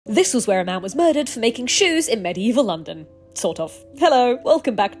This was where a man was murdered for making shoes in medieval London. Sort of. Hello,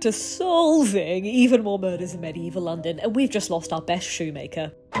 welcome back to solving even more murders in medieval London, and we've just lost our best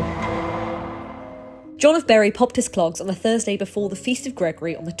shoemaker. John of Bury popped his clogs on the Thursday before the Feast of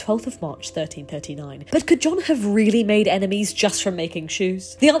Gregory on the 12th of March 1339. But could John have really made enemies just from making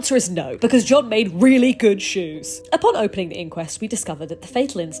shoes? The answer is no, because John made really good shoes. Upon opening the inquest, we discovered that the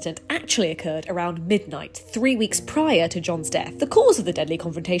fatal incident actually occurred around midnight, 3 weeks prior to John's death. The cause of the deadly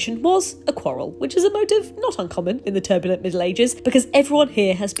confrontation was a quarrel, which is a motive not uncommon in the turbulent Middle Ages, because everyone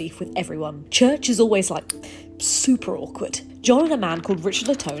here has beef with everyone. Church is always like super awkward. John and a man called Richard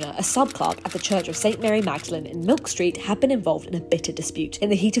Latona, a sub-clerk at the Church of St. Mary Magdalene in Milk Street, had been involved in a bitter dispute. In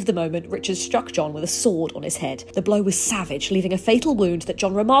the heat of the moment, Richard struck John with a sword on his head. The blow was savage, leaving a fatal wound that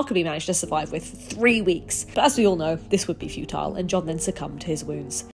John remarkably managed to survive with for 3 weeks. But as we all know, this would be futile, and John then succumbed to his wounds.